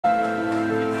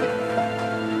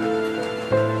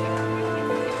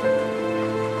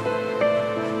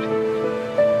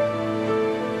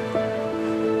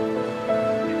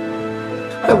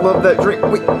love that dream.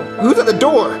 Wait, who's at the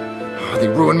door? Oh, they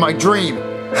ruined my dream.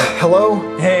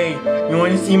 Hello? Hey, you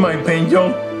want to see my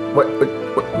pencil? What,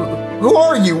 who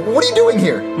are you? What are you doing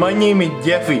here? My name is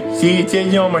Jeffy. See, it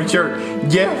says it on my shirt.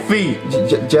 Jeffy.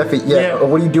 Jeffy, yeah.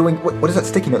 What are you doing? What does that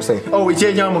sticky note say? Oh, it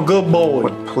says I'm a good boy.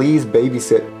 Please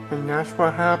babysit. And that's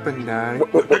what happened, Daddy.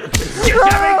 Jeffy,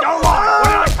 don't lie! What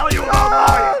did I tell you about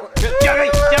Mommy? Jeffy,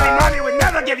 Mommy would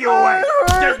never give you away.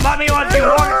 Just Mommy loves you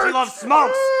more and she loves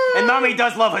smokes. And Mommy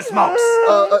does love her smokes.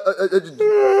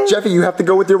 Jeffy, you have to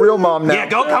go with your real mom now. Yeah,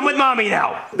 come with Mommy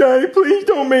now. Daddy, please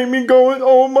don't make me go with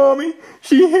old Mommy.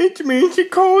 She hates me and she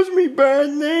calls me bad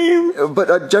names.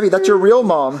 But Jeffy, that's your real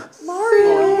mom.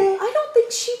 Mario, I don't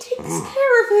think she takes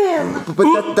care of him.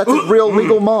 But that's a real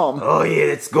legal mom. Oh yeah,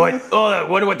 that's good. Oh, I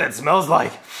wonder what that smells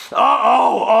like.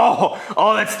 Oh,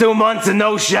 that's 2 months and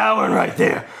no showering right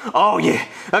there. Oh yeah.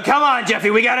 Come on, Jeffy,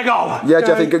 we gotta go. Yeah,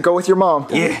 Jeffy, go with your mom.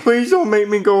 Yeah. Please don't make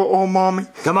me go with old Mommy.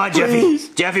 Come on, Jeffy. Please.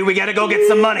 Jeffy, we gotta go get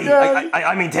some money.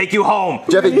 I mean, take you home.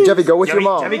 Jeffy, go with your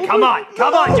mom. Jeffy, come on,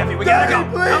 Jeffy, we gotta go.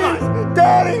 Please. Come on.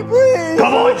 Daddy, please.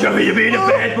 Come on, Jeffy, you're being a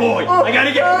bad boy. I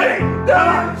gotta get paid. Daddy,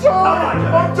 I'm sorry.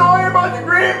 I'm sorry about the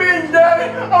green beans,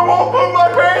 Daddy. I won't put my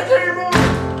pants anymore.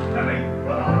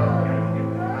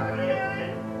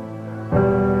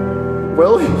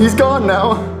 Well, he's gone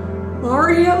now.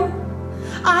 Mario,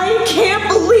 I can't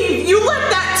believe you let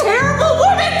that terrible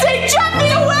woman take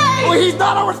Jeffy away! Well, he's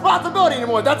not our responsibility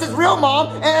anymore. That's his real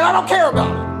mom, and I don't care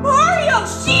about it. Mario,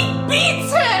 she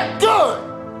beats him! Good.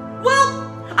 Well,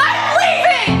 I'm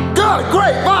leaving! Good,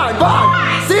 great, bye.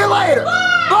 Bye. See you later.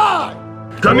 Bye.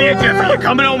 Come here, Jeffy, you're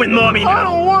coming home with Mommy I now.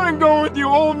 don't want to go with you,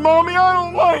 old Mommy. I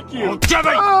don't like you. Oh, Jeffy,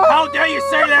 how dare you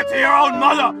say that to your own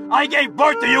mother? I gave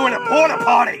birth to you in a porta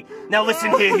potty. Now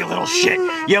listen here, you little shit.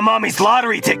 You're Mommy's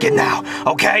lottery ticket now,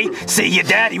 okay? See, your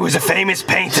daddy was a famous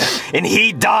painter, and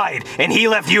he died, and he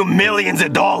left you millions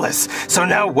of dollars. So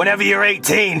now, whenever you're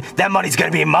 18, that money's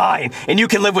gonna be mine, and you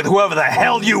can live with whoever the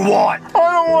hell you want.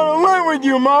 I don't want to live with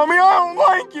you, Mommy. I don't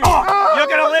like you. Oh, you're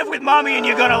gonna live with Mommy, and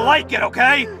you're gonna like it,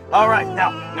 okay? All right,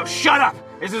 now shut up.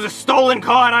 This is a stolen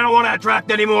car, and I don't want to attract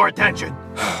any more attention.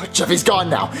 Jeffy's gone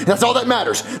now. That's all that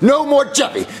matters. No more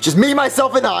Jeffy. Just me,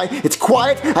 myself, and I. It's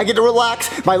quiet. I get to relax.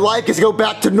 My life gets to go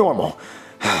back to normal.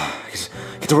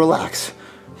 Get to relax.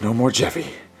 No more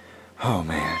Jeffy. Oh,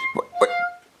 man. What?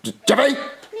 Jeffy?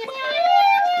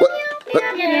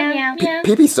 What?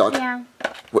 Pee-pee suck.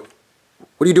 What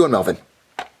are you doing, Melvin?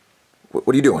 What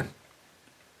are you doing?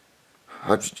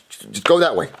 Just go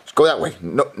that way. Just go that way.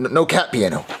 No cat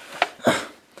piano.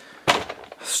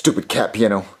 Stupid cat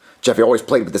piano. Jeffy always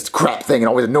played with this crap thing and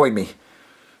always annoyed me.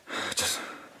 Just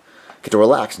get to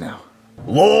relax now.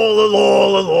 I'm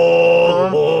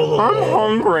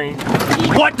hungry.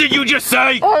 What did you just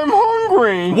say? I'm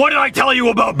hungry. What did I tell you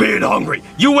about being hungry?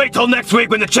 You wait till next week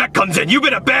when the check comes in. You've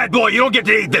been a bad boy. You don't get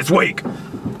to eat this week.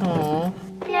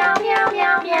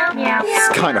 It's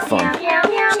kind of fun.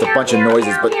 Just a bunch of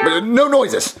noises, but no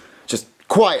noises. Just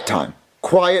quiet time.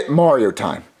 Quiet Mario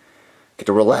time. Get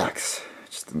to relax.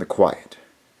 Just in the quiet.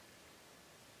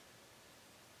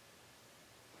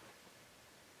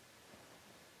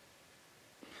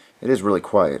 It is really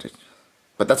quiet,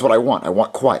 but that's what I want. I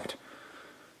want quiet.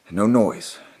 No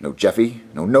noise. No Jeffy.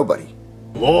 No nobody.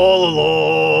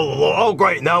 Oh,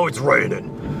 great. Now it's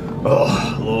raining.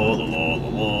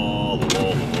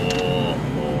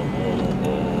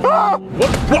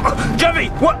 What? Jeffy!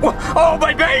 What? Oh,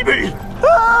 my baby!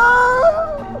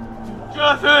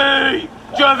 Jeffy!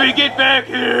 Jeffy, get back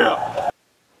here!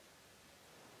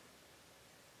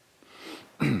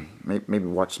 Maybe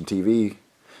watch some TV.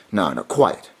 No,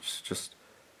 quiet.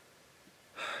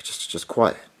 Just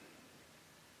quiet.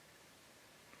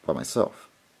 By myself.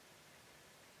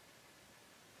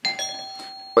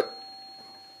 What?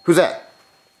 Who's that?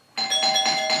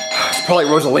 It's probably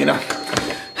Rosalina.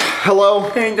 Hello?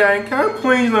 Hey, Dad, can I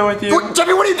please live with you?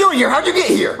 Jeffy, what are you doing here? How'd you get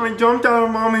here? I jumped out of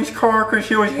Mommy's car because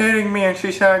she was hitting me and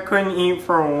she said I couldn't eat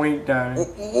for a week, Daddy.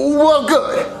 Well,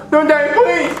 good. No, Daddy,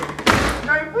 please!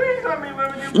 Daddy, please let me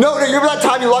live with you. No, you remember that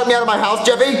time you locked me out of my house,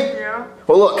 Jeffy? Yeah.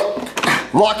 Well, look.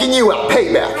 Locking you out.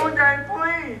 Payback. No, Daddy,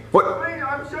 please. What? Please,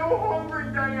 I'm so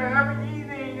hungry, Daddy. I haven't eaten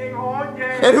anything all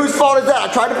day. And whose fault is that?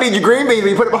 I tried to feed you green beans, but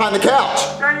you put it behind the couch.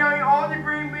 Daddy, I ate all the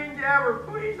green beans ever.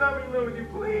 Please let me live with you,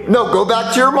 please. No, go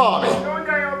back to your mommy. No,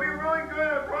 Daddy, I'll be really good,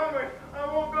 I promise. I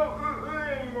won't go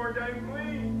anymore, Daddy,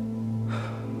 please.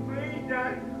 Please,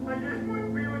 Daddy. I just want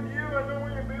to be with you. I don't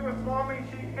want to be with Mommy.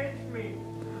 She hates me.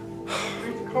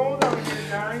 It's cold out here,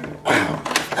 Daddy.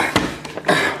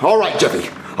 All right, Jeffy.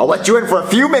 I'll let you in for a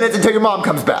few minutes until your mom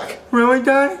comes back. Really,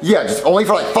 Daddy? Yeah, just only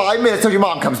for like 5 minutes till your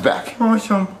mom comes back.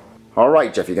 Awesome. All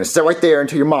right, Jeff, you're gonna sit right there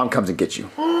until your mom comes and gets you.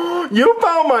 You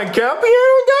found my cat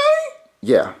piano, Daddy?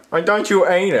 Yeah. I thought you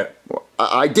ate it. Well,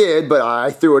 I did, but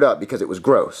I threw it up because it was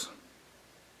gross.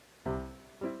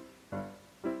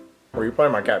 Were you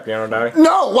playing my cat piano, Daddy?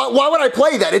 No, why would I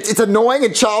play that? It's annoying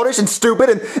and childish and stupid,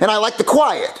 and I like the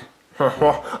quiet.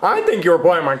 Well, I think you were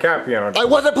playing my cat piano. I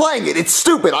wasn't playing it. It's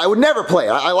stupid. I would never play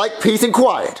it. I like peace and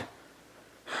quiet.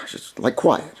 Just like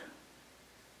quiet.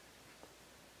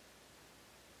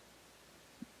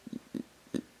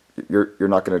 You're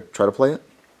not gonna try to play it?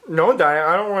 No, Daddy,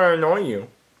 I don't want to annoy you.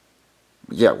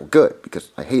 Yeah, well, good,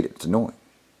 because I hate it. It's annoying.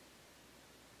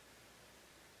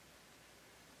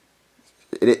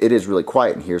 It is really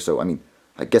quiet in here, so, I mean,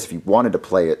 I guess if you wanted to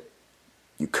play it,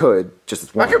 you could, just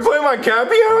this once. I can play my cat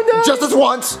piano, Daddy? Just this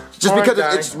once! Just All right, because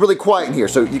Daddy. it's really quiet in here,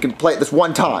 so you can play it this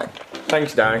one time.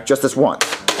 Thanks, Daddy. Just this once.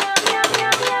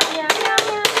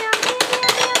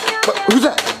 What, who's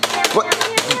that? What?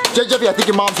 Jeffy, I think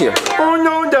your mom's here. Oh,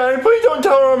 no, Daddy, please don't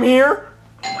tell her I'm here.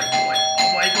 Oh my god.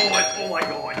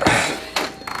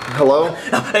 Hello?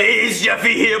 Hey, is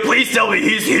Jeffy here? Please tell me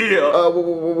he's here.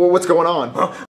 What's going on?